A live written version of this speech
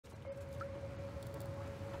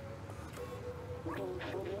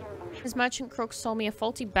His merchant crook sold me a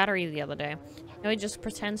faulty battery the other day. Now he just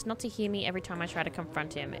pretends not to hear me every time I try to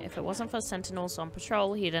confront him. If it wasn't for Sentinels on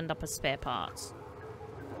patrol, he'd end up with spare parts.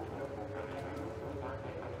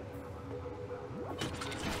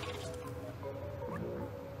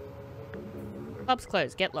 Club's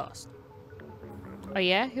closed. Get lost. Oh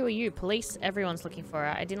yeah? Who are you? Police? Everyone's looking for her.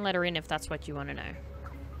 I didn't let her in if that's what you want to know.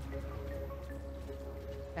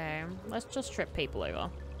 Okay, let's just trip people over.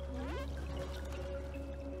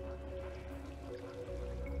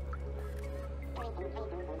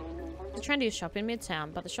 The trendiest shop in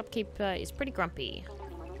Midtown, but the shopkeeper is pretty grumpy.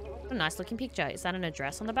 What a nice looking picture. Is that an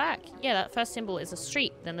address on the back? Yeah, that first symbol is a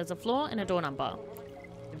street, then there's a floor and a door number.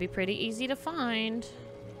 It'd be pretty easy to find.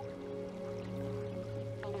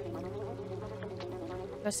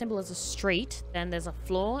 First symbol is a street, then there's a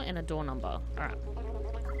floor and a door number. Alright.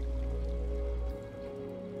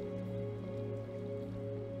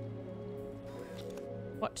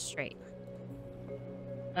 What street?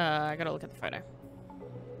 I gotta look at the photo.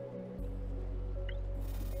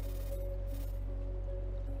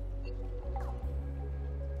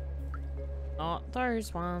 Not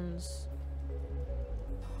those ones.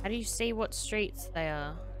 How do you see what streets they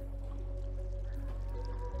are?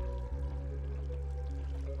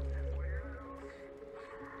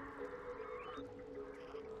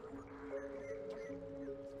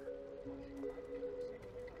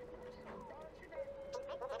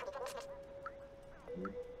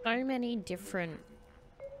 So many different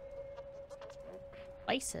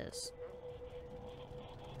places.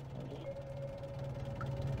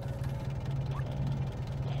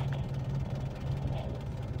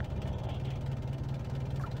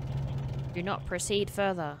 Do not proceed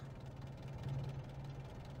further.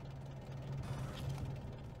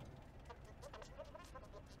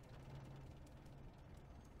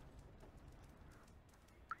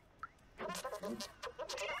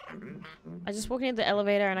 I just walked into the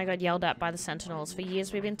elevator and I got yelled at by the Sentinels. For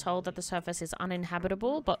years we've been told that the surface is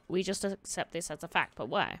uninhabitable, but we just accept this as a fact. But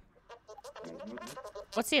why?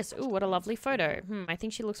 What's this? Ooh, what a lovely photo. I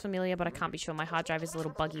think she looks familiar, but I can't be sure. My hard drive is a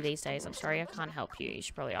little buggy these days. I'm sorry, I can't help you. You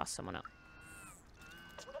should probably ask someone else.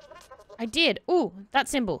 I did. Ooh, that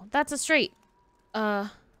symbol. That's a street. Is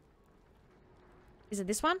it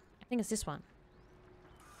this one? I think it's this one.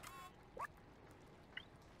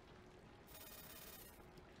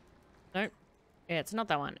 Nope. It's not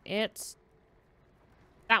that one. It's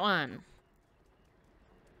that one.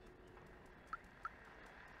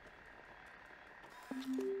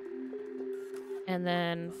 And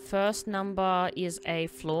then first number is a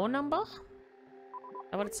floor number? Is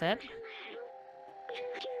that what it said?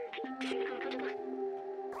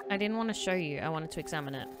 I didn't want to show you. I wanted to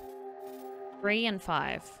examine it. 3 and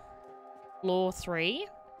 5. Floor 3.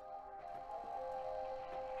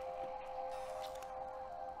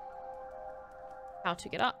 How to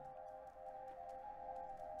get up.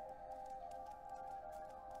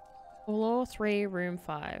 Floor 3, room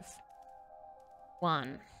 5.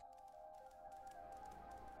 1.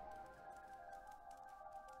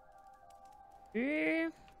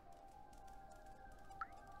 Two.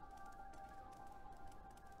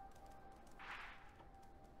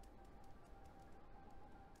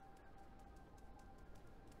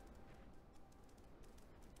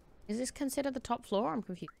 Is this considered the top floor? I'm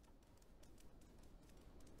confused.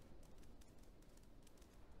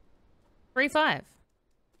 3-5.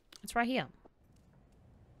 It's right here.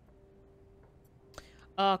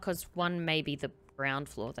 Oh, because 1 may be the ground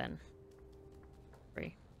floor then.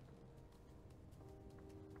 3.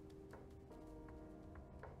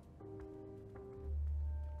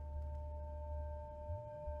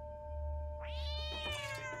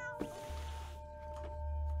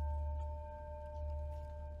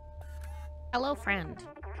 Hello, friend.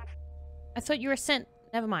 I thought you were sent.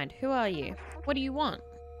 Never mind. Who are you? What do you want?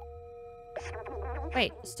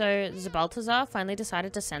 Wait, so Zabaltazar finally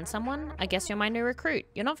decided to send someone? I guess you're my new recruit.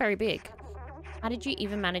 You're not very big. How did you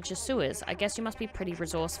even manage your sewers? I guess you must be pretty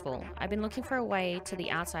resourceful. I've been looking for a way to the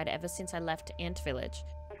outside ever since I left Ant Village,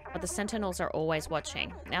 but the Sentinels are always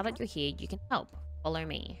watching. Now that you're here, you can help. Follow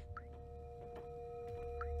me.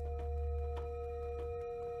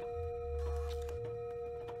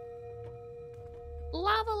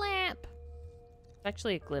 Lava lamp! It's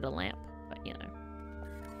actually a glitter lamp, but you know.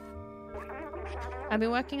 I've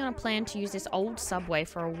been working on a plan to use this old subway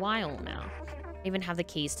for a while now. I even have the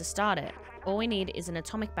keys to start it. All we need is an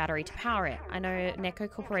atomic battery to power it. I know Neko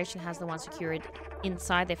Corporation has the one secured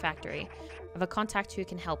inside their factory. I have a contact who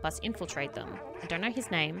can help us infiltrate them. I don't know his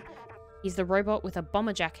name. He's the robot with a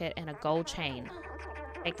bomber jacket and a gold chain.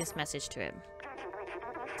 Take this message to him.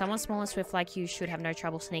 Someone small and swift like you should have no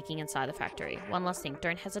trouble sneaking inside the factory. One last thing,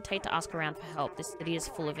 don't hesitate to ask around for help. This city is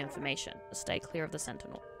full of information. Stay clear of the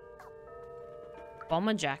Sentinel.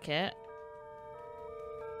 Bomber jacket.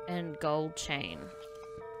 And gold chain.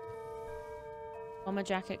 Bomber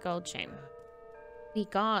jacket, gold chain. We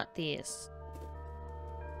got this.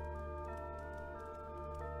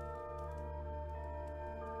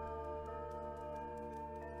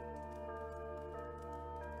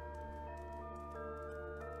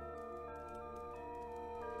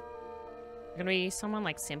 Gonna be someone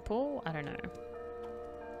like simple? I don't know.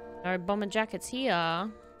 No bomber jackets here.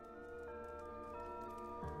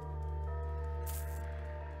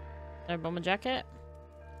 No bomber jacket.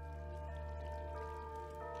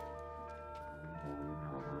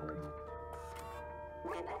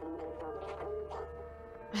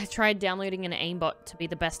 I tried downloading an aimbot to be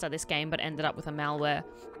the best at this game, but ended up with a malware.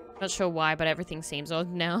 Not sure why, but everything seems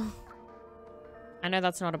odd now. I know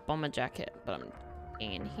that's not a bomber jacket, but I'm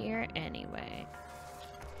in here anyway.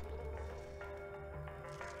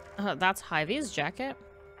 That's Hy-Vee's jacket.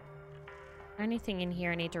 Anything in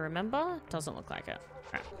here I need to remember? Doesn't look like it.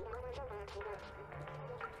 Right.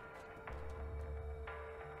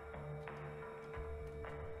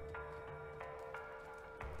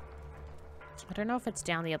 I don't know if it's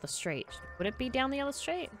down the other street. Would it be down the other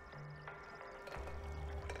street?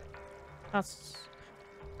 That's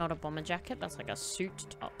not a bomber jacket. That's like a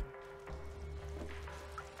suit top.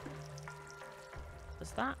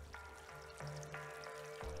 What's that?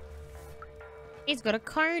 He's got a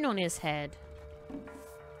cone on his head.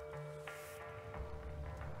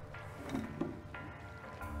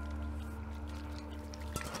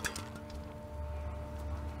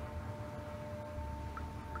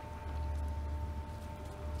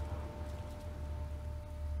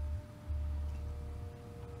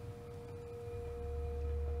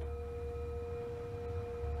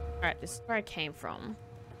 Alright, this is where I came from.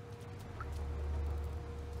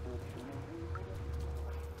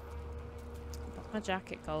 Bomber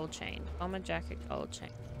jacket, gold chain. Bomber jacket, gold chain.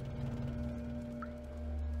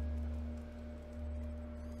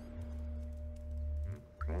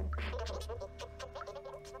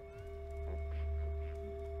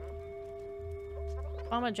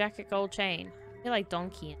 Bomber jacket, gold chain. I feel like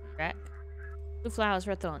Donkey in Shrek. Blue flowers,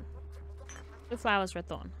 red thorn. Blue flowers, red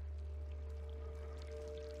thorn.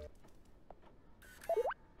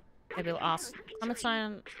 Maybe we'll ask.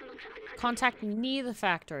 Clementine, contact near the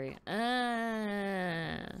factory.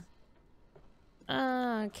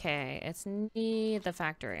 Okay, it's near the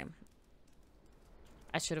factory.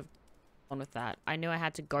 I should have gone with that. I knew I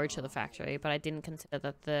had to go to the factory, but I didn't consider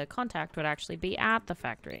that the contact would actually be at the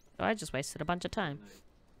factory. So I just wasted a bunch of time.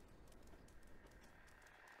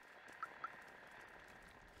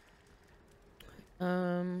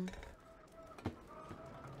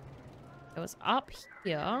 It was up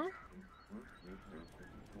here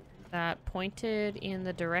that pointed in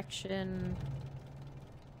the direction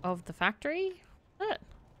of the factory. What?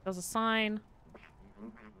 There was a sign.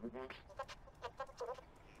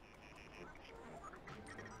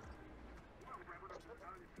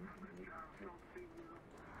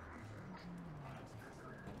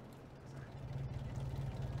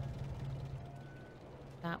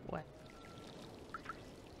 That way.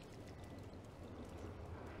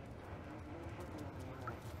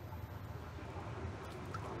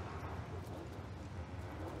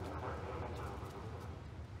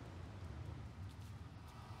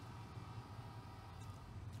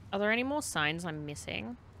 Are there any more signs I'm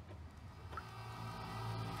missing?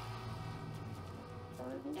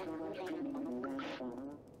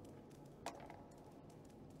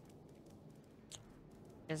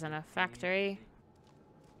 Isn't a factory.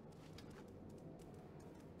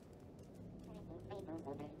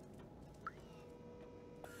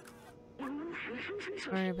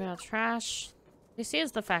 Worry about trash. This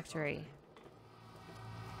is the factory.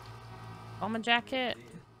 Bomber jacket.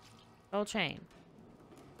 Gold chain.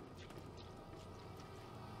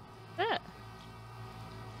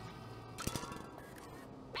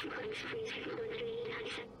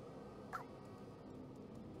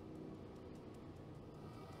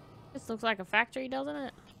 This looks like a factory, doesn't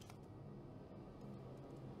it?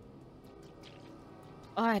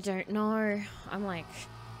 I don't know. I'm like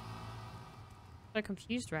so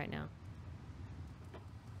confused right now.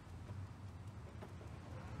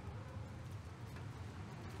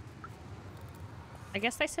 I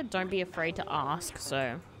guess they said don't be afraid to ask,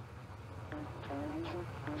 so.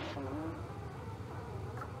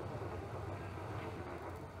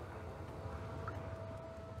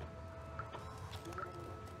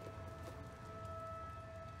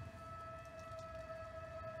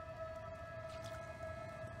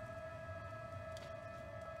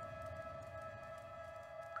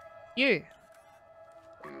 You.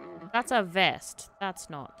 That's a vest. That's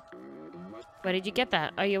not. Where did you get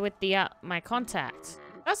that? Oh, you're with the, my contact.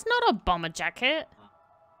 That's not a bomber jacket.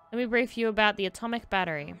 Let me brief you about the atomic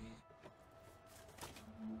battery.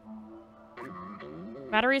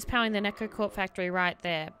 Battery is powering the Necrocorp factory right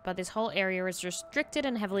there, but this whole area is restricted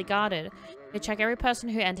and heavily guarded. They check every person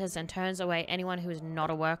who enters and turns away anyone who is not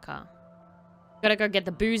a worker. Gotta go get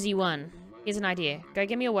the boozy one. Here's an idea. Go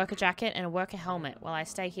get me a worker jacket and a worker helmet while I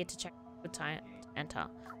stay here to check good time to enter.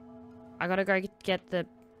 I gotta go get the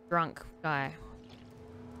drunk guy.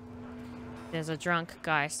 There's a drunk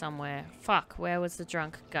guy somewhere. Fuck, where was the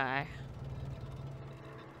drunk guy?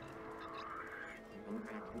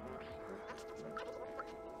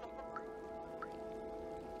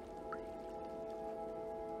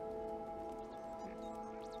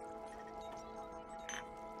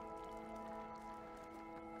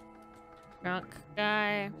 Drunk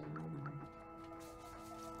guy.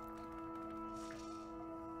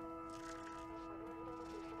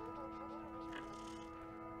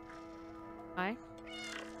 Hi.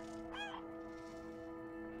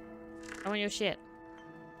 I want your shit.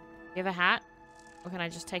 You have a hat? Or can I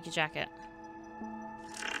just take your jacket?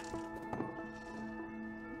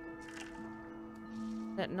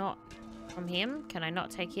 Is that not from him? Can I not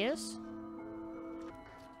take his?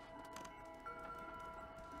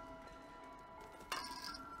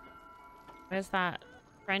 Where's that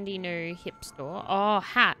trendy new hip store? Oh,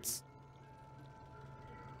 hats.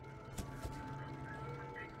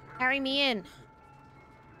 Carry me in.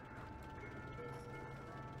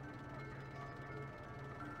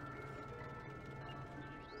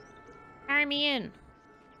 Carry me in.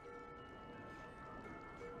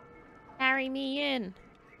 Carry me in.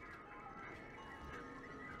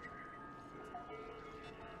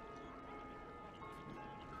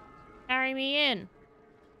 Carry me in.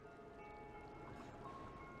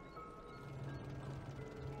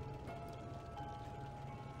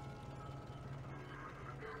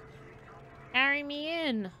 Carry me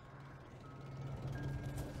in.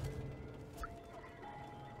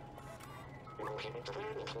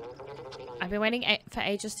 I've been waiting for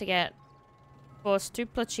ages to get forced to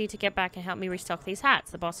Pluchy to get back and help me restock these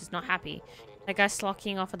hats. The boss is not happy. That guy's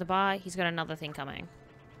slocking off at the bar. He's got another thing coming.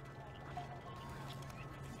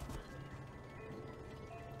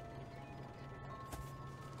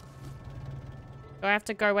 Do I have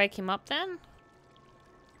to go wake him up then?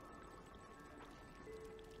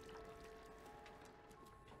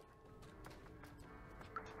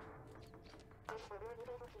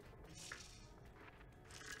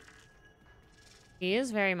 He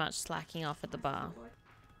is very much slacking off at the bar.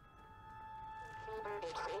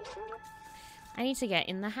 I need to get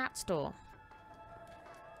in the hat store.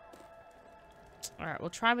 Alright,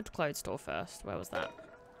 we'll try with the clothes store first. Where was that?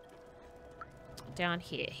 Down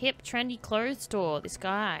here. Hip, trendy clothes store. This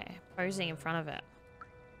guy posing in front of it.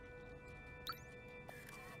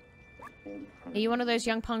 Are you one of those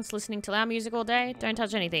young punks listening to loud music all day? Don't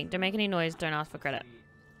touch anything. Don't make any noise. Don't ask for credit.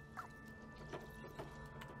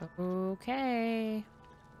 Okay.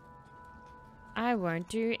 I won't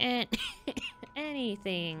do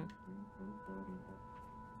anything.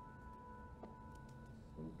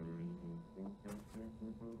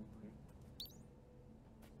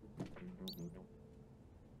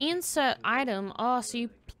 Insert item. Oh, so you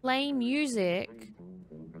play music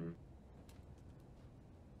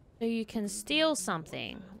so you can steal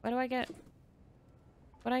something. Where do I get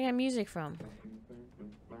music from?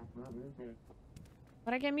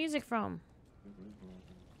 Where'd I get music from?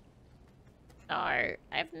 No, I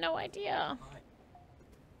have no idea.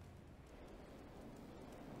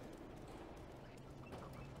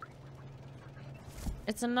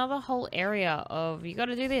 It's another whole area of you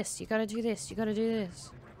gotta do this, you gotta do this, you gotta do this.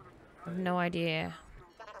 I have no idea.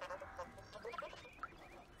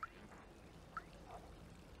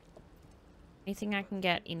 Anything I can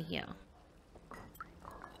get in here?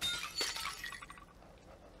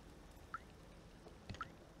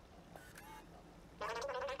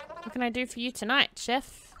 What can I do for you tonight,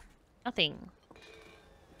 chef? Nothing.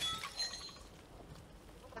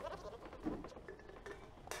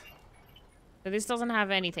 So this doesn't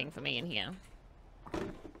have anything for me in here.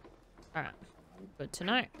 Alright. Good to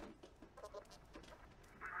know.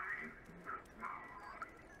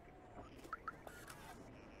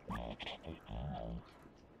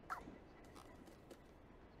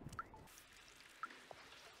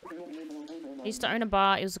 I used to own a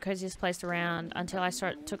bar. It was the coziest place around until I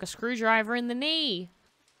took a screwdriver in the knee.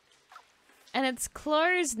 And it's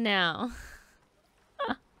closed now.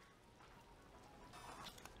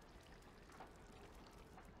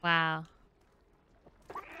 Wow.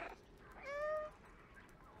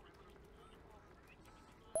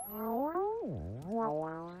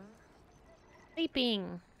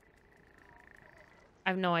 Sleeping. I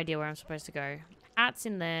have no idea where I'm supposed to go. Hat's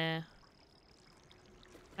in there.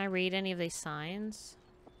 Can I read any of these signs?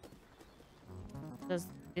 Does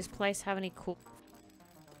this place have any cool...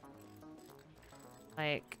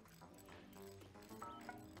 like...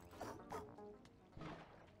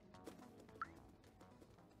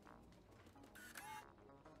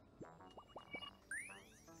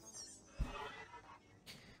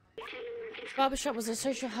 Barbershop was a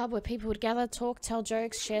social hub where people would gather, talk, tell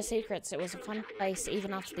jokes, share secrets. It was a fun place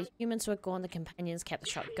even after the humans were gone. The companions kept the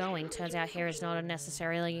shop going. Turns out hair is not a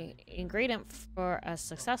necessarily ingredient for a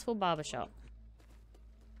successful barbershop.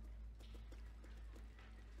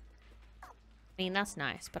 I mean, that's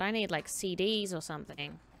nice, but I need like CDs or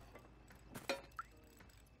something.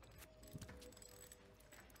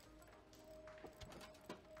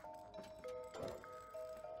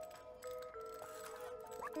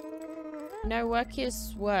 No, work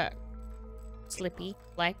is work. Slippy.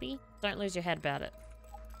 Flappy. Don't lose your head about it.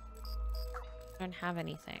 Don't have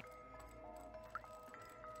anything.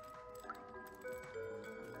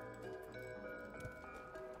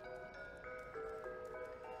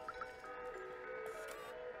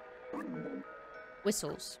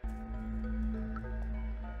 Whistles.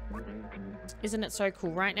 Isn't it so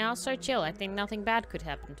cool right now? So chill. I think nothing bad could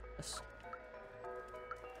happen to us.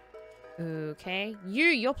 Okay.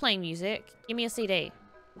 You're playing music. Give me a CD.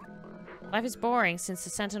 Life is boring since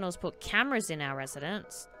the Sentinels put cameras in our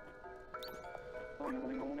residence.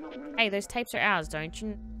 Hey, those tapes are ours, don't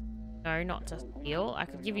you? No, not to steal. I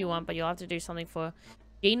could give you one, but you'll have to do something for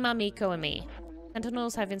Jean, Miko, and me.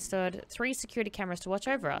 Sentinels have installed 3 security cameras to watch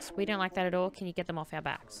over us. We don't like that at all. Can you get them off our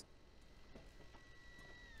backs?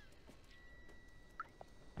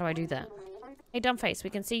 How do I do that? Hey, Dumbface,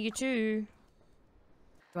 we can see you too.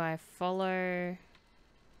 Do I follow...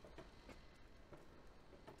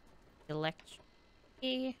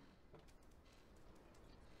 electricity?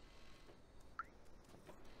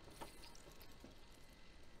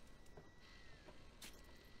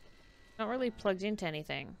 Not really plugged into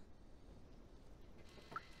anything.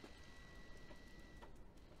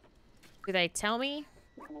 Do they tell me?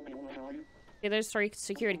 Okay, there's 3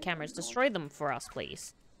 security cameras. Destroy them for us,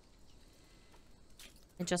 please.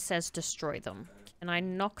 It just says destroy them. Can I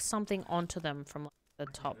knock something onto them from the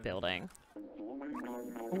top building?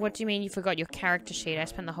 What do you mean you forgot your character sheet? I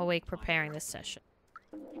spent the whole week preparing this session.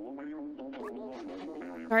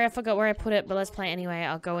 Sorry, I forgot where I put it, but let's play anyway.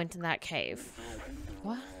 I'll go into that cave.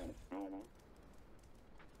 What? Is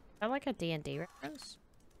that like a D&D reference?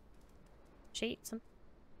 Sheet? Something?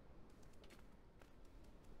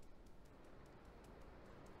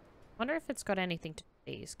 Wonder if it's got anything to do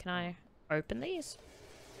with these. Can I open these?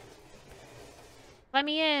 Let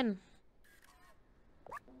me in.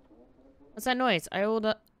 What's that noise? I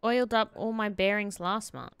oiled up all my bearings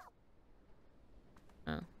last month.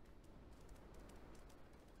 Oh.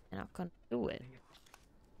 And I'm gonna do it.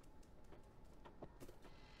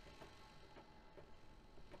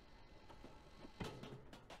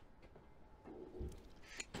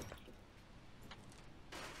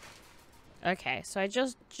 Okay, so I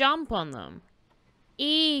just jump on them.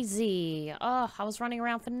 Easy. Oh, I was running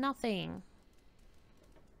around for nothing.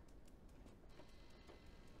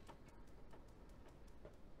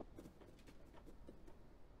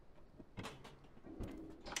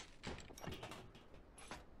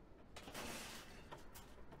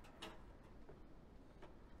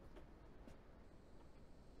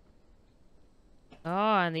 Oh,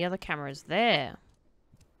 and the other camera's there.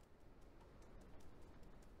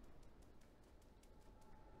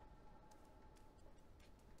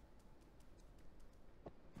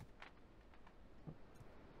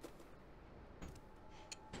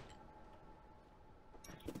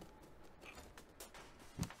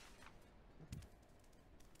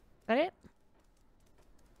 That it?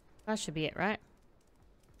 That should be it, right?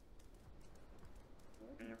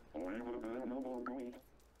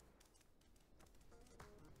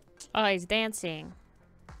 Oh, he's dancing.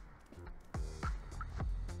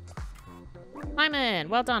 Simon,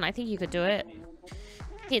 well done. I think you could do it.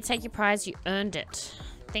 Here, take your prize. You earned it.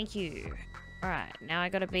 Thank you. Alright, now I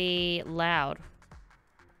gotta be loud.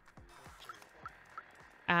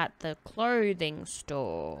 At the clothing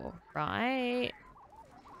store, right?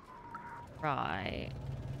 Right.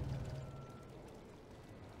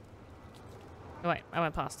 Oh, wait, I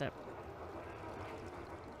went past it.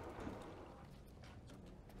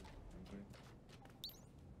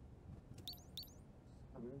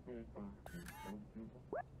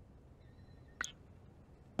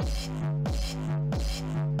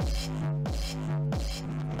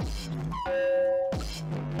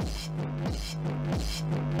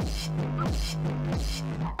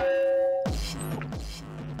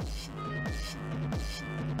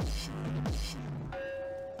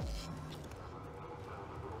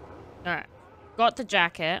 Alright. Got the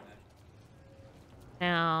jacket.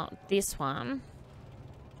 Now, this one.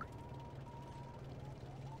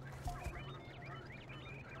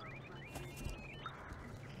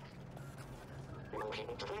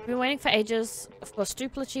 I've been waiting for ages for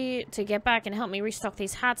Stuplici to get back and help me restock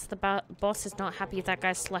these hats. The boss is not happy if that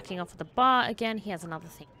guy's slacking off at the bar again. He has another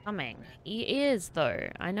thing coming. He is, though.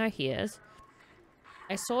 I know he is.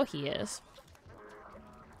 I saw he is.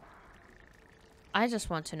 I just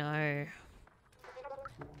want to know.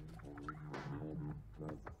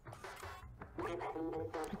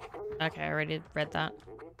 Okay, I already read that.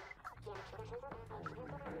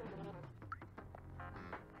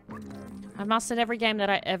 I've mastered every game that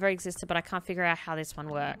I ever existed, but I can't figure out how this one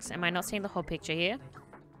works. Am I not seeing the whole picture here?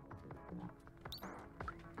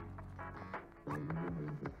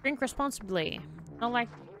 Drink responsibly. Not like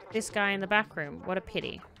this guy in the back room. What a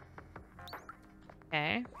pity.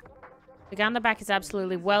 Okay. The guy in the back is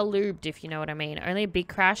absolutely well lubed, if you know what I mean. Only a big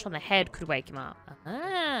crash on the head could wake him up.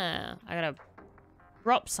 Ah, I gotta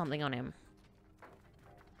drop something on him.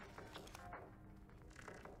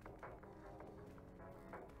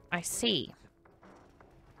 I see.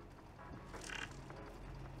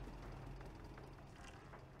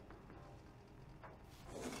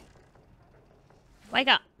 Wake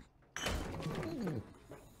up.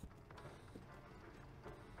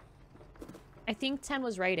 I think 10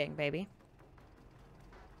 was rating, baby.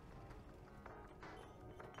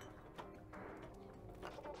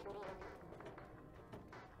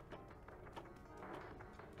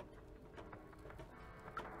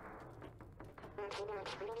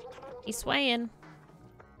 He's swaying.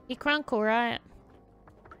 He crunk, alright.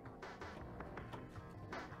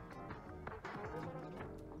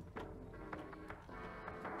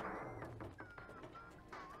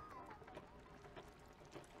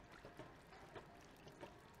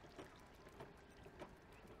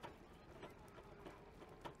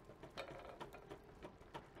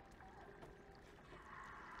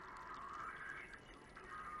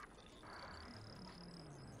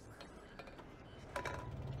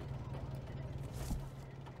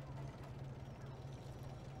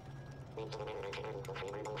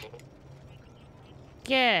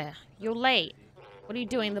 Yeah, you're late. What are you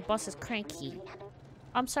doing? The boss is cranky.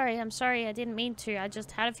 I'm sorry, I didn't mean to. I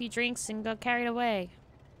just had a few drinks and got carried away.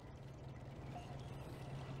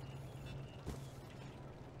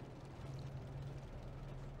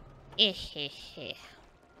 Ehehe.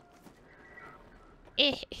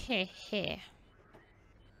 Ehehe.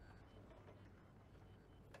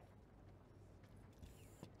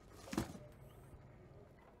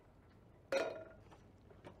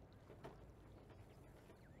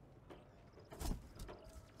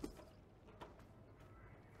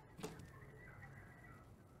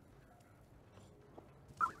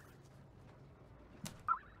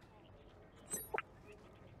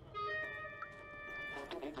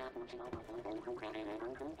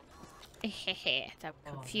 They're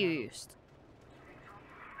confused.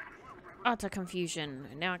 Utter confusion.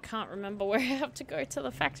 Now I can't remember where I have to go to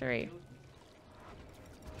the factory.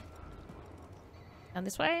 Down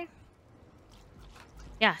this way?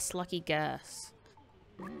 Yes, lucky guess.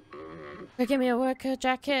 Go give me a worker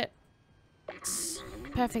jacket.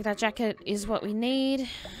 Perfect, that jacket is what we need.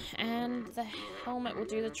 And the helmet will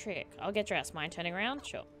do the trick. I'll get dressed. Mind turning around?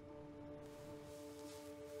 Sure.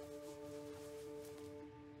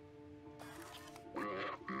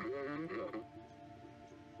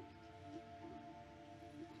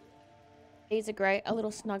 These are great. A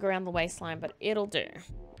little snug around the waistline, but it'll do.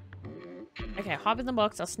 Okay, hop in the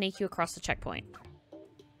box. I'll sneak you across the checkpoint.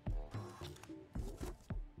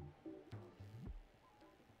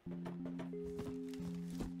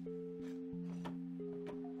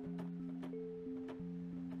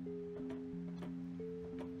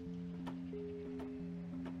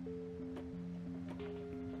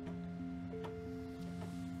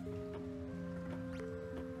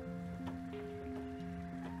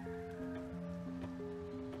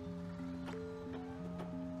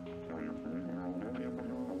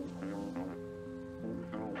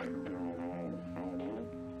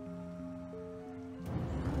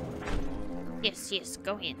 Yes, yes,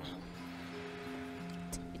 go in.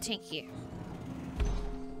 Thank you.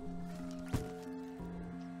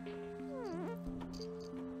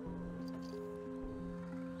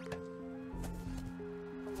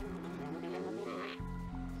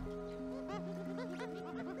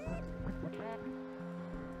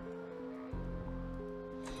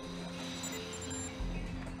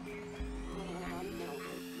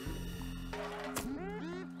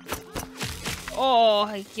 Oh,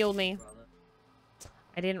 he killed me.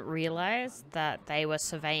 I didn't realize that they were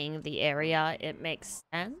surveying the area. It makes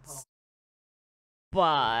sense.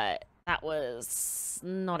 but that was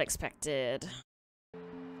not expected.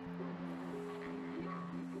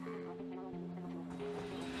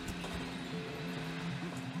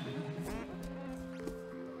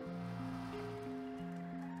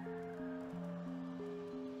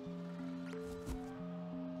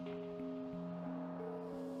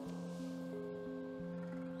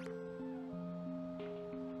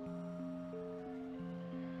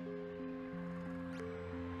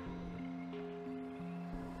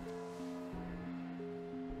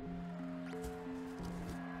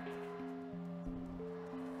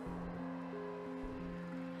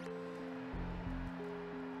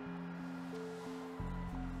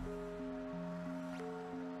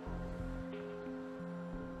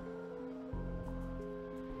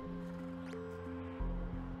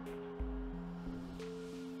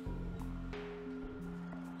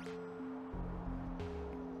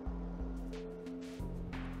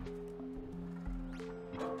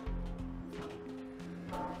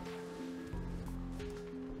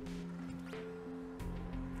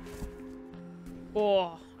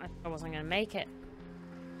 Oh, I thought I wasn't gonna make it.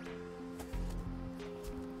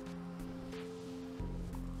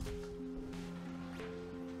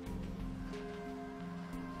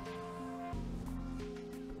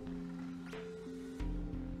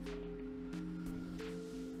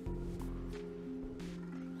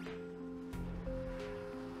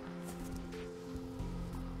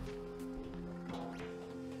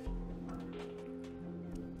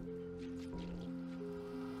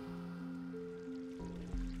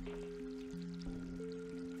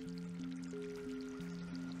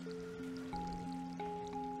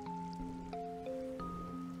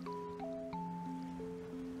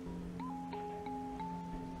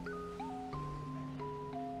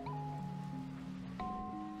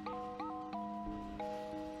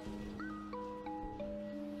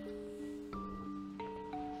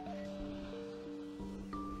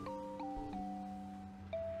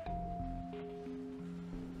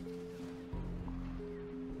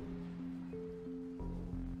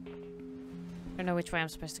 I don't know which way I'm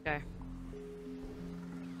supposed to go.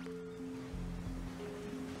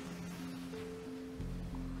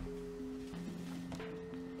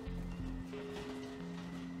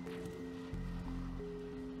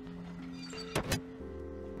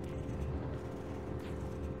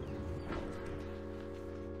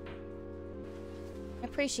 I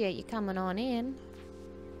appreciate you coming on in.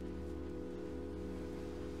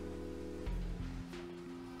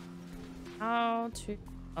 How to...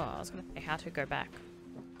 Oh, I was gonna say how to go back.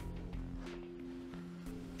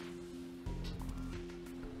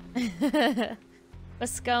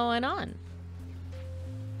 What's going on?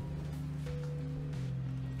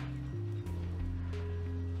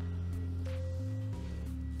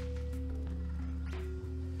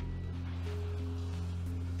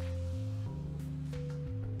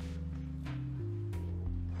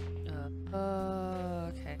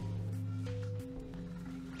 Okay.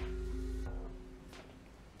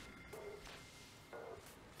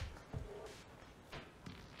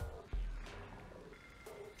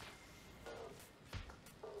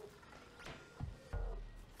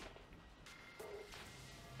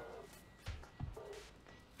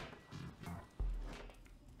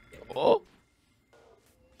 Oh.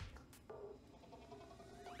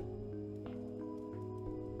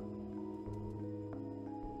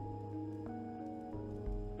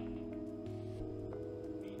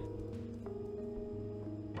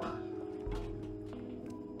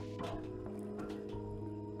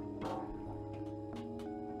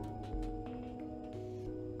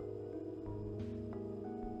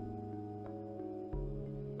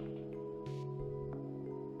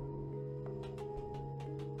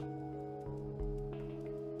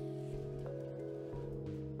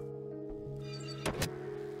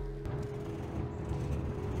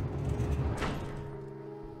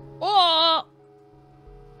 Oh!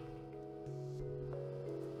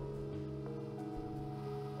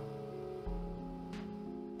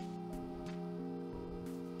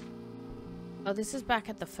 Oh, this is back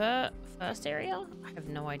at the first area? I have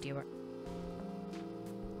no idea where.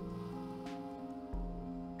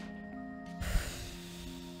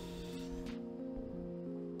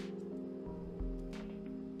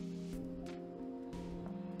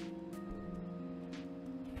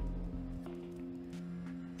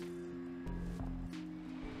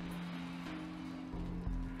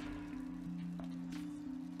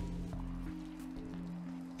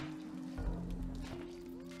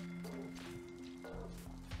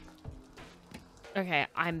 Okay,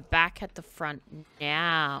 I'm back at the front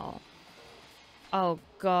now. Oh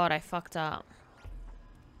god, I fucked up.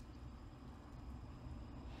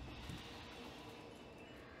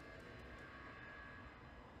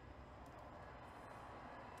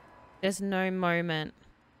 There's no moment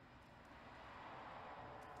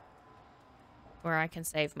where I can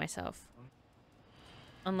save myself.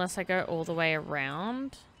 Unless I go all the way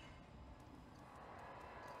around.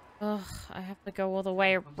 Ugh, I have to go all the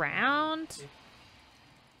way around?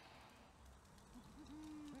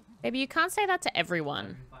 Baby, you can't say that to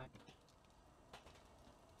everyone.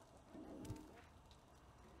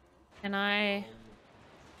 Can I...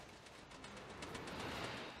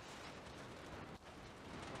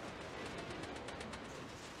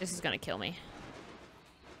 This is gonna kill me.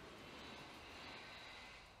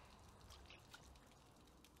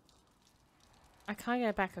 I can't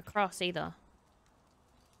get back across either.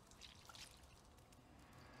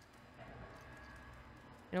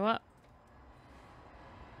 You know what?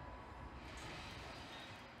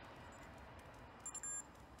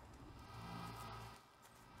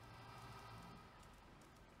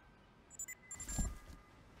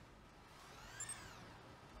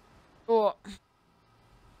 Oh.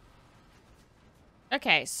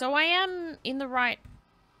 Okay, so I am in the right...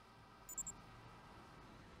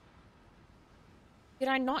 Did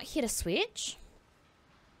I not hit a switch?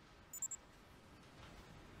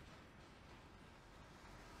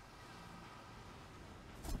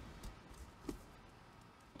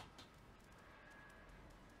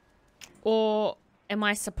 Or am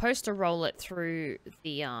I supposed to roll it through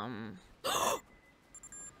the,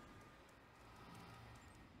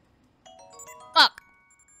 Fuck!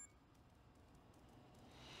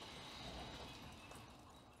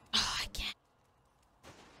 Oh, I can't.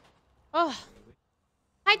 Oh.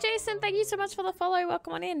 Hi, Jason. Thank you so much for the follow.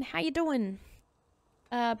 Welcome on in. How you doing?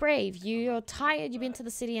 Brave, you're tired. You've been to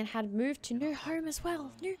the city and had moved to new home as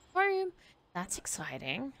well. New home. That's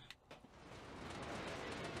exciting.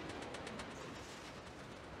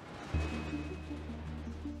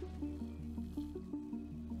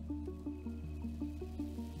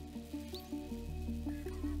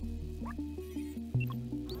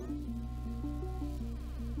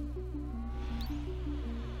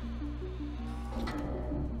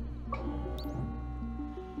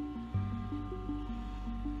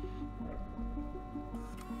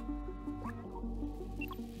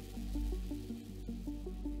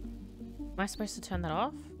 Am I supposed to turn that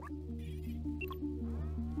off?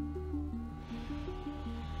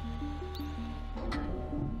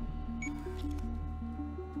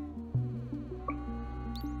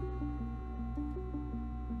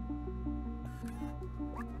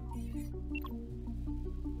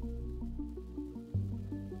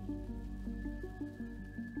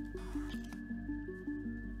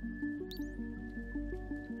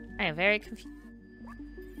 I am very confused.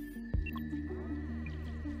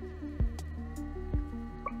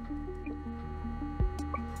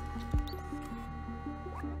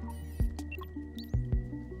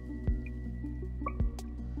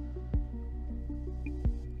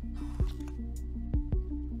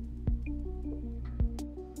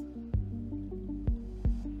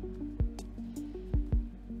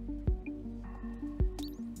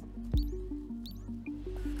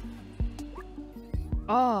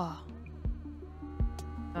 Oh.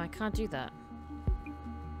 No, I can't do that.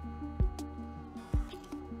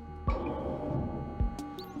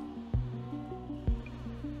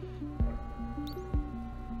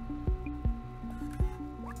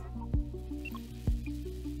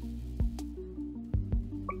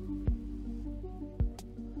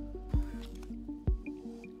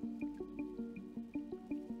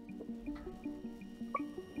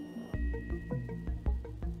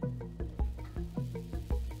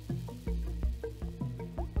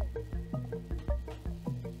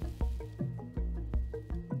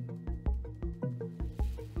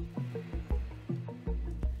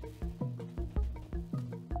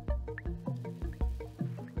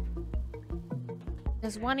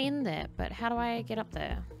 There's one in there, but how do I get up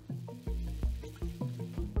there?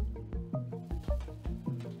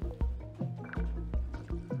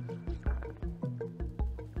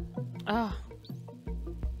 Oh.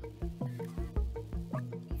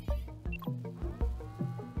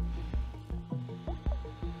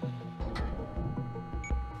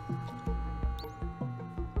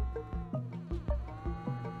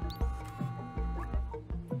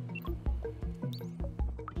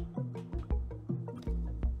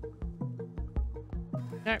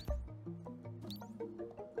 No.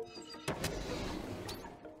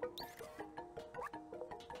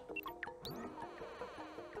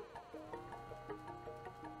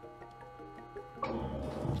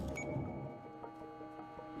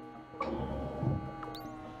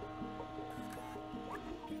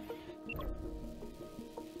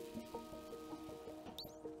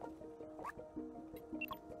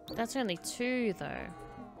 That's only two, though.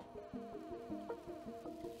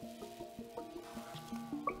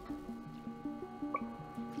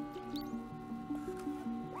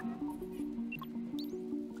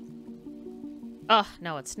 Oh,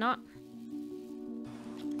 no, it's not.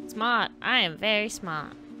 Smart. I am very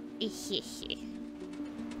smart. Give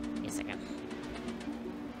me a second.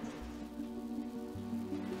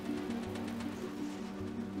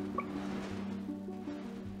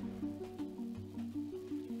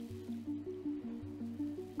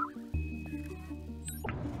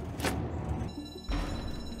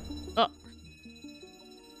 Oh.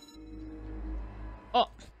 Oh.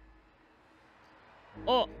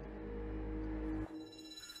 Oh.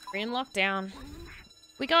 We're in lockdown.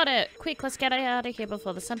 We got it! Quick, let's get out of here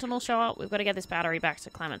before the Sentinels show up. We've got to get this battery back to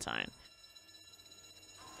Clementine.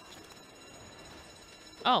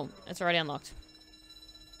 Oh, it's already unlocked.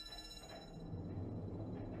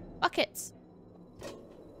 Buckets!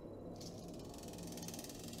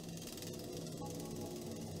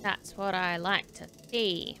 That's what I like to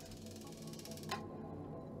see.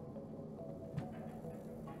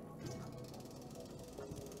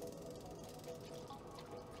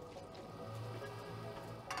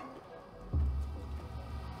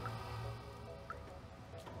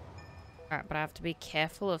 Alright, but I have to be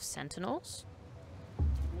careful of Sentinels.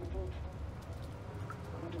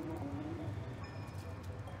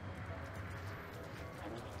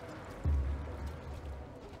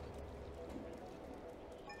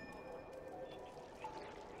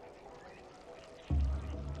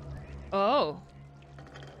 Oh.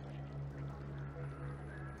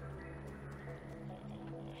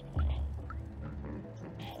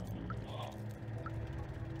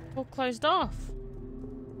 All closed off.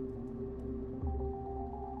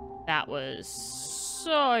 That was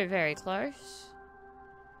so very close.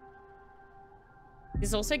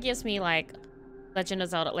 This also gives me like Legend of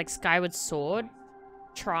Zelda, like Skyward Sword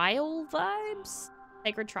trial vibes,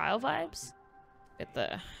 Sacred Trial vibes, with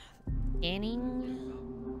the scanning.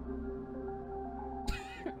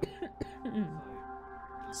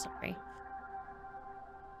 Sorry.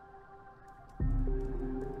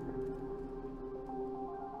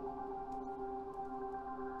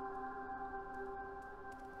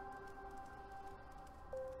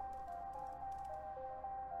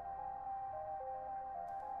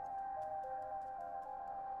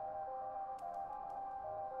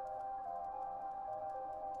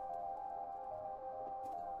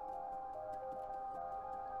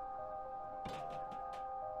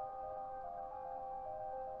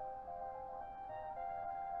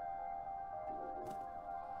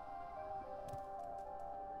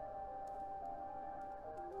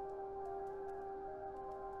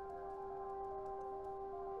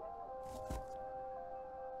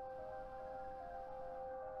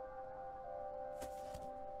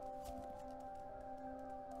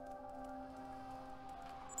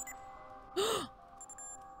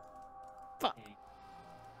 Fuck.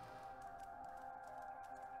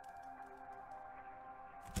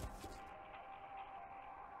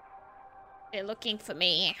 They're looking for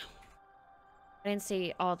me. I didn't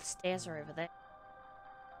see. Oh, the stairs are over there.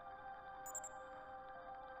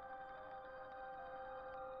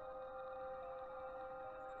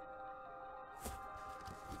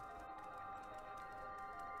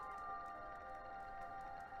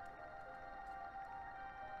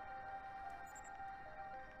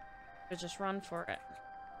 Just run for it.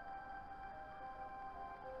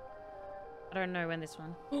 I don't know when this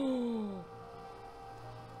one.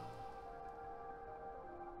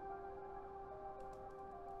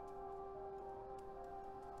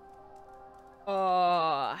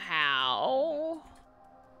 Oh, how?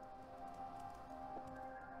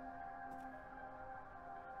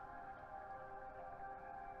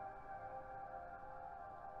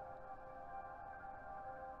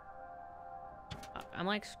 I'm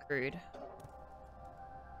like screwed.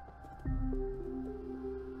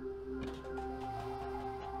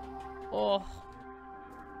 Oh.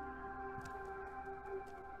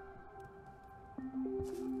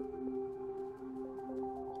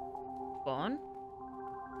 Gone?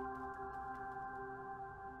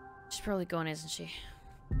 She's probably gone, isn't she?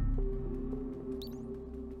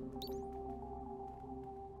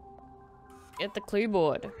 Get the clue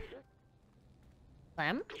board.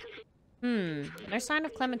 Clem? No sign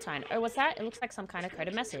of Clementine. Oh, what's that? It looks like some kind of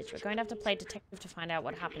coded message. We're going to have to play detective to find out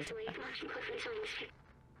what happened to her.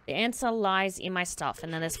 The answer lies in my stuff,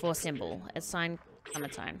 and then there's 4 symbol. It's signed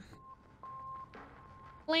Clementine.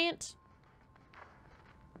 Plant.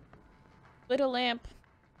 Little lamp.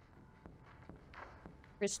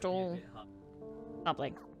 Crystal.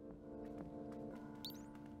 Something.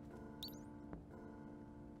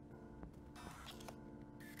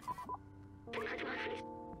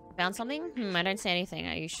 Found something? I don't see anything.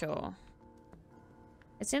 Are you sure?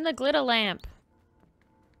 It's in the glitter lamp.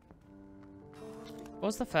 What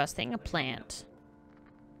was the first thing? A plant.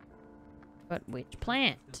 But which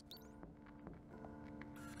plant?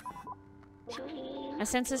 Our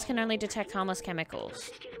sensors can only detect harmless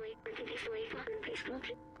chemicals.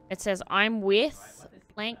 It says, I'm with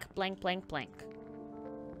blank, blank, blank, blank.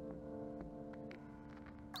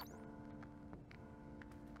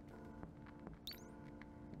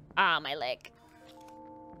 Ah, my leg.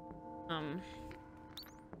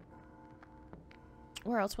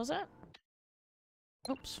 Where else was it?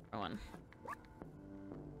 Oops, wrong one.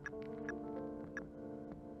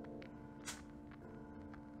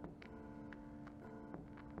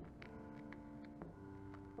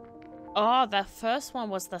 Oh, the first one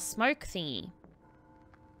was the smoke thingy.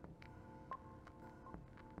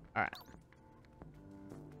 Alright.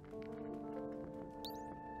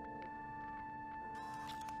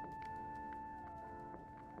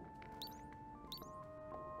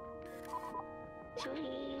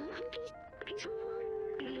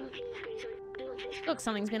 Look,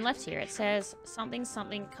 something's been left here. It says something,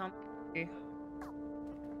 something come through.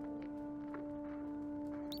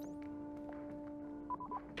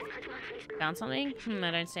 Found something? I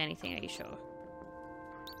don't see anything. Are you sure?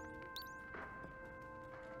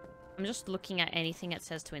 I'm just looking at anything it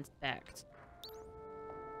says to inspect.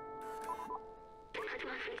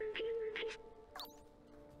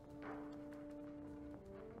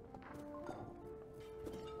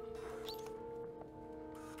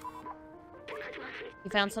 You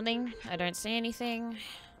found something? I don't see anything.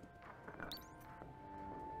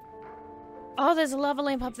 Oh, there's a lava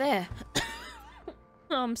lamp up there.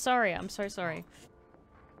 Oh, I'm sorry. I'm so sorry.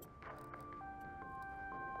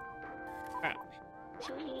 Right.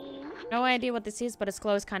 No idea what this is, but its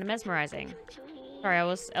glow is kind of mesmerizing. Sorry, I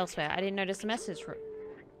was elsewhere. I didn't notice the message.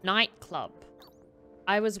 Nightclub.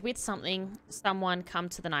 I was with something. Someone come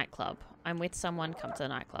to the nightclub. I'm with someone come to the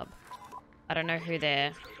nightclub. I don't know who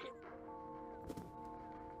they're...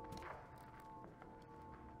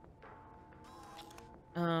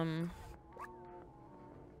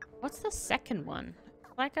 What's the second one?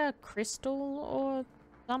 Like a crystal or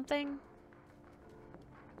something?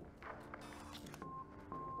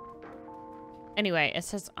 Anyway, it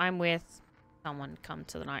says I'm with someone come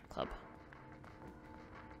to the nightclub.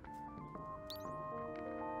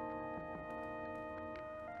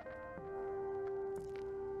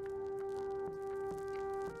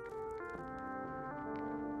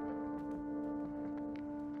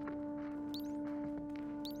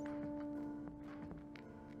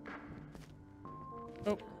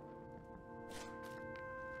 Oh.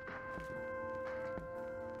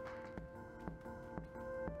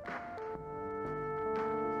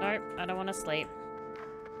 Nope, I don't want to sleep.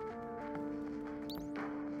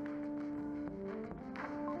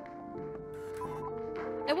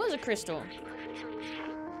 It was a crystal.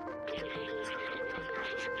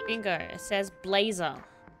 Bingo. It says Blazer.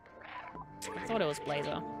 I thought it was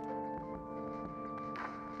Blazer.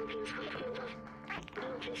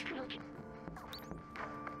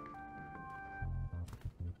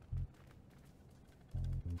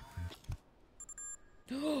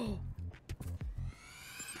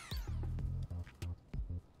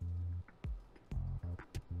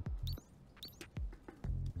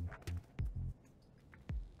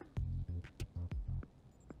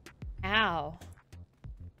 Ow.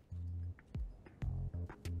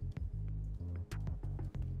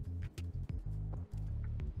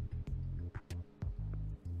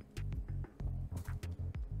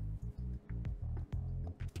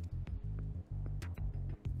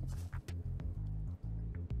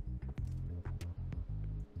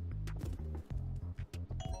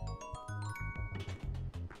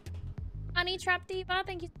 Honey Trap Diva,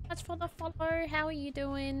 thank you so much for the follow. How are you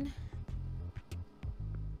doing?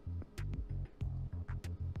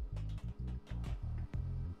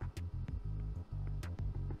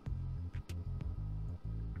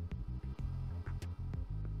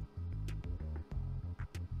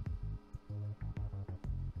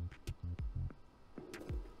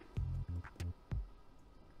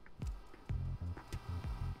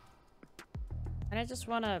 And I just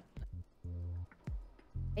want to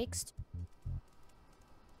fix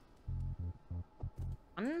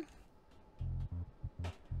one.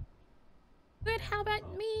 Good, how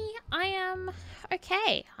about me? I am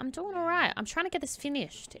okay. I'm doing alright. I'm trying to get this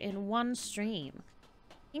finished in one stream.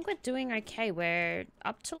 I think we're doing okay. We're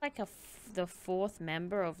up to like the fourth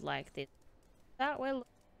member of like this that we're looking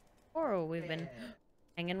for or we've been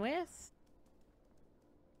hanging with.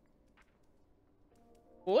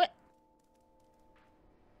 What?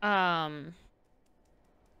 So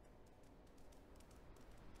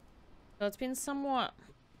it's been somewhat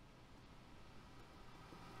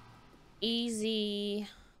easy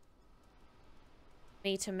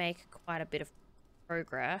me to make quite a bit of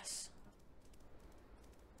progress.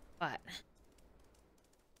 But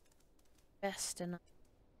best enough.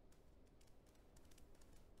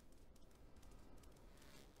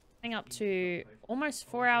 Up to almost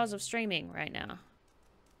 4 hours of streaming right now.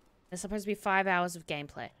 There's supposed to be 5 hours of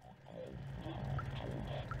gameplay.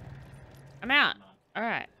 I'm out.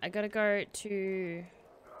 Alright, I gotta go to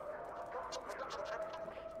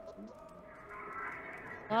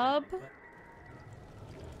club.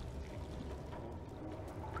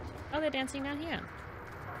 Oh, they're dancing down here.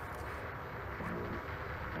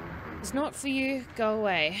 It's not for you. Go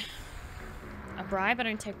away. A bribe? I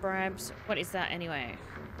don't take bribes. What is that anyway?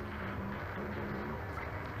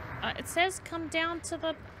 It says come down to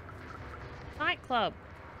the nightclub.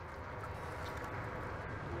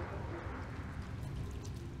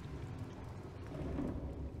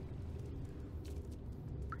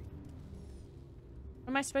 What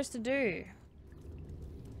am I supposed to do?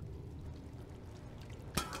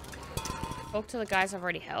 Talk to the guys I've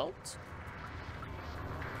already helped?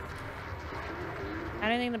 I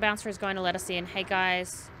don't think the bouncer is going to let us in. Hey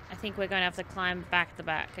guys, I think we're going to have to climb back the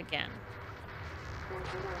back again.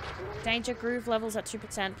 Danger groove levels at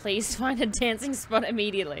 2%. Please find a dancing spot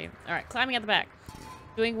immediately. Alright, climbing at the back.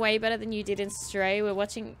 Doing way better than you did in Stray. We're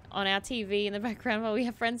watching on our TV in the background while we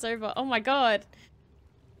have friends over. Oh my god.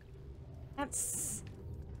 That's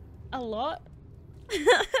a lot.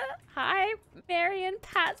 Hi, Mary and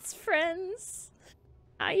Pat's friends.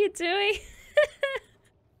 How you doing?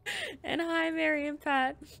 And hi, Mary and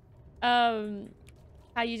Pat.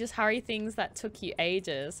 How you just hurry things that took you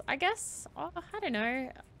ages. I guess, I don't know.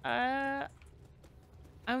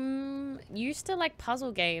 I'm used to like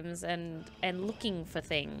puzzle games and looking for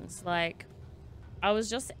things. Like, I was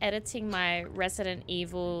just editing my Resident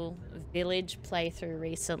Evil Village playthrough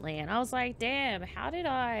recently and I was like, damn, how did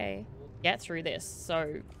I get through this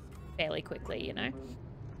so fairly quickly, you know?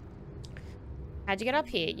 How'd you get up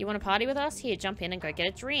here? You want to party with us? Here, jump in and go get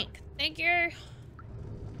a drink. Thank you.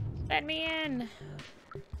 Let me in.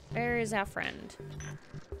 Where is our friend?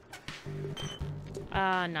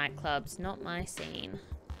 Ah, nightclubs. Not my scene.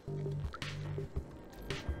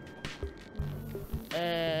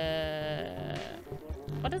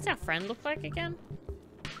 What does our friend look like again?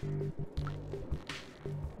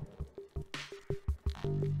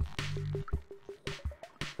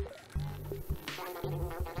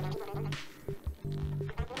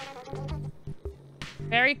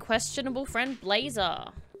 Very questionable friend, Blazer.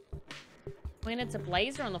 Pointed to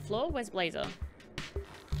Blazer on the floor. Where's Blazer?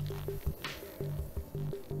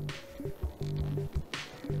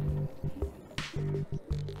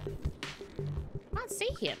 Can't see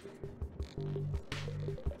him.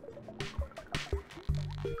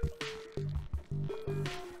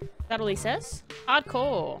 Is that all he says?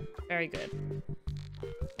 Hardcore. Very good.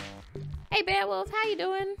 Hey, Beowulf, how you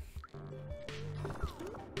doing?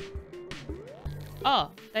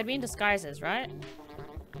 Oh, they'd be in disguises, right?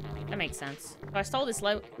 That makes sense. So I stole this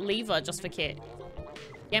lever just for Kit.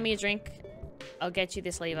 Get me a drink. I'll get you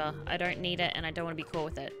this lever. I don't need it and I don't want to be cool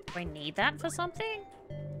with it. Do I need that for something?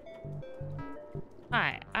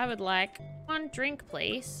 Hi, I would like one drink,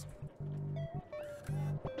 please.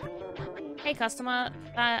 Hey, customer.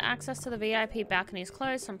 Access to the VIP balcony is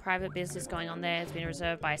closed. Some private business going on there. It's been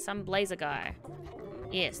reserved by some Blazer guy.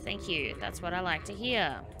 Yes, thank you. That's what I like to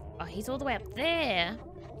hear. Oh, he's all the way up there.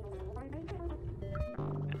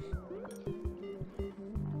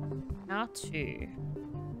 How to?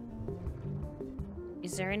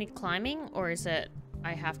 Is there any climbing or is it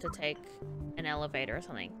I have to take an elevator or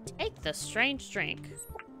something? Take the strange drink.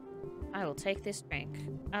 I will take this drink.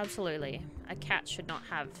 Absolutely. A cat should not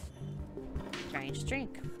have strange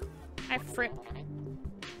drink. I fripp.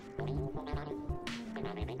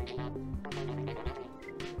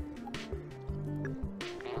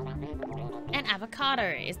 And avocado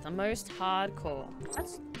is the most hardcore.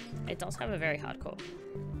 It does have a very hardcore.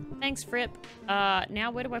 Thanks, Fripp.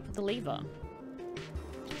 Now where do I put the lever?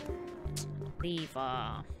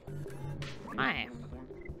 Lever. Hi.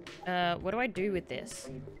 What do I do with this?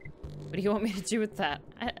 What do you want me to do with that?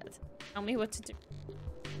 Tell me what to do.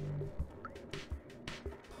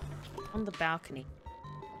 On the balcony.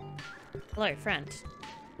 Hello, friend.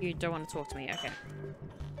 You don't want to talk to me, okay.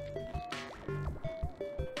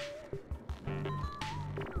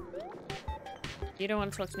 You don't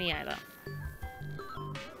want to talk to me either.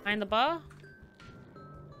 Behind the bar?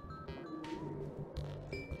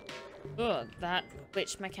 Ugh, that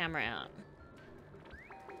glitched my camera out.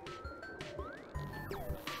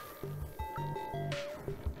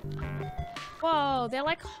 Whoa, they're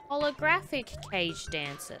like holographic cage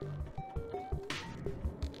dancers.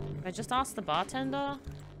 I just asked the bartender.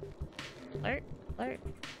 Hello? Hello?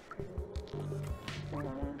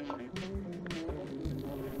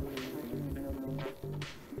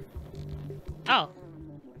 Oh.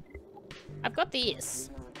 I've got this.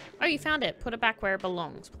 Oh, you found it. Put it back where it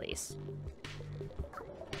belongs, please.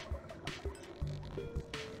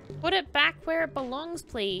 Put it back where it belongs,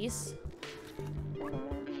 please.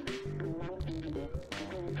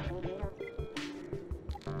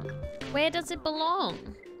 Where does it belong?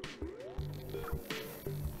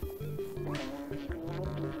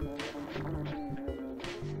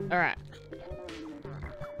 Alright.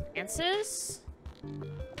 Dancers?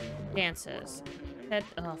 Dancers. Dead.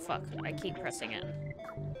 Oh, fuck. I keep pressing it.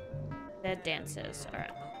 Dead dancers.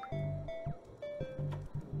 Alright.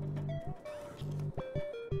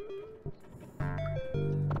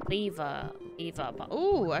 Lever. Lever.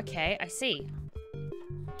 Ooh, okay. I see.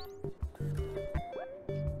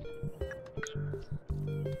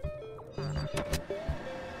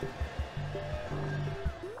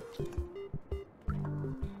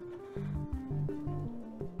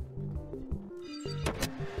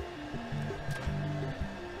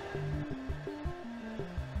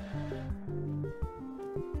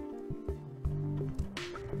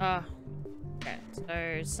 Oh, okay.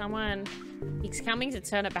 So someone, he's coming to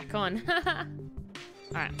turn it back on.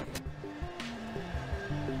 Alright.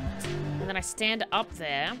 And then I stand up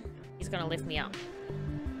there. He's gonna lift me up.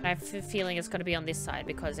 I have a feeling it's gonna be on this side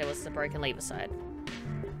because it was the broken lever side.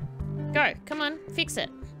 Go, come on, fix it.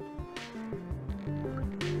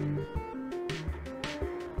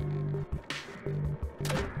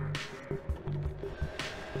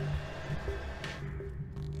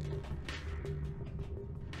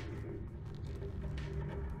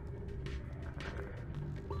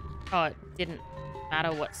 Oh, it didn't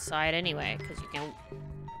matter what side anyway, because you can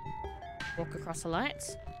walk across the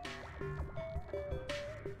lights.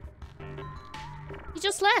 He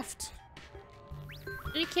just left.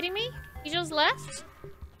 Are you kidding me? He just left?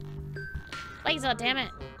 Laser, damn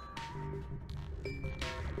it.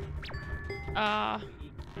 How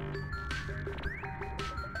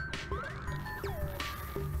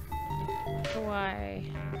do I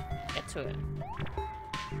get to it?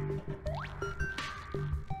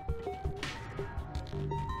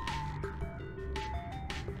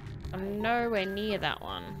 I'm nowhere near that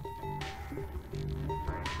one.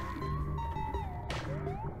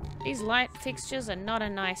 These light fixtures are not a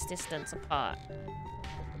nice distance apart.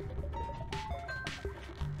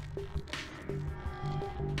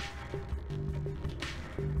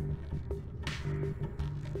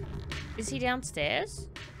 Is he downstairs?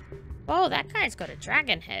 Oh, that guy's got a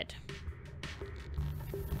dragon head.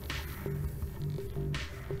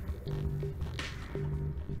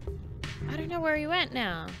 I don't know where he went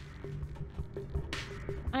now.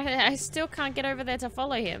 I still can't get over there to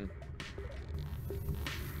follow him.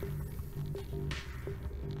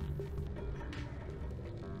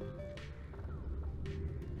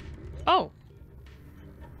 Oh.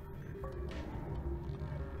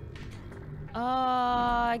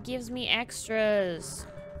 Oh, it gives me extras.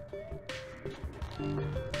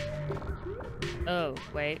 Oh,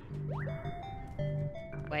 wait.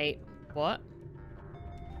 Wait, what?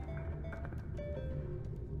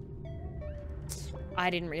 I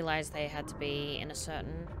didn't realize they had to be in a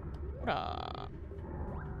certain order.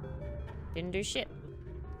 Didn't do shit.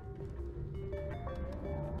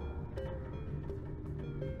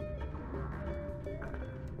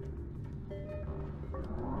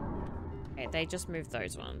 Okay, they just moved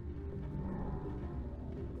those ones.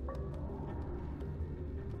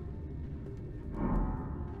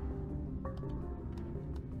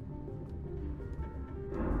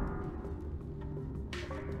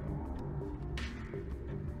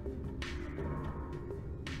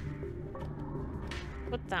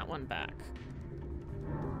 Put that one back.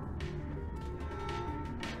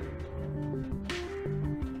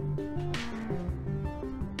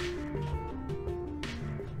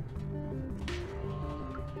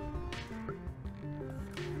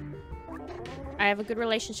 I have a good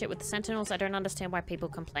relationship with the Sentinels. I don't understand why people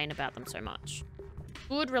complain about them so much.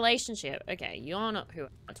 Good relationship. Okay, you're not who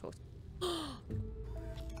I talk to.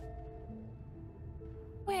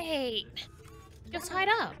 Wait. You're tied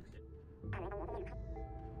up.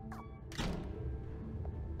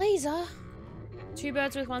 Laser. Two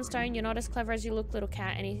birds with one stone. You're not as clever as you look, little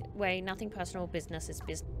cat. Anyway, nothing personal. Business is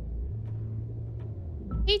business.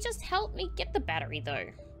 He just helped me get the battery, though.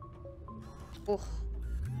 Ugh.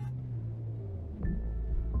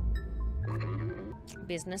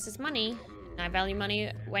 Business is money. I value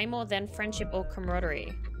money way more than friendship or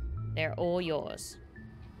camaraderie. They're all yours.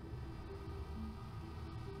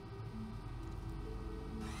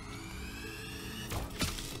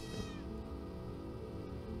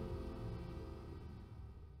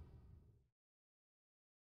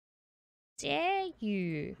 dare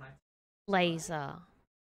you? Laser.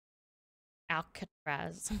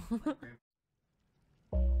 Alcatraz.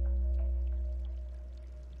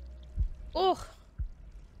 Oh.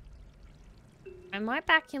 Am I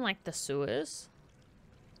back in like the sewers?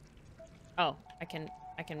 Oh, I can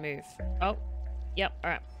move. Oh. Yep,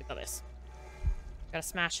 alright, we got this. Gotta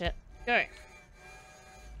smash it. Go.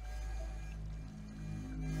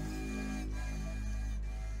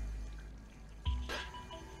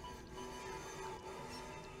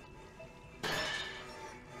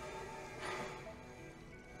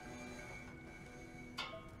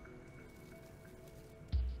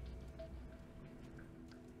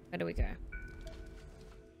 Where do we go?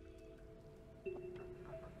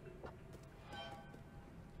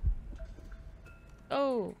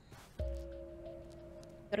 Oh.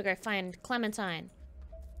 Gotta go find Clementine.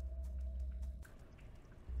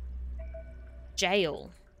 Jail.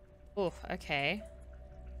 Oh, okay.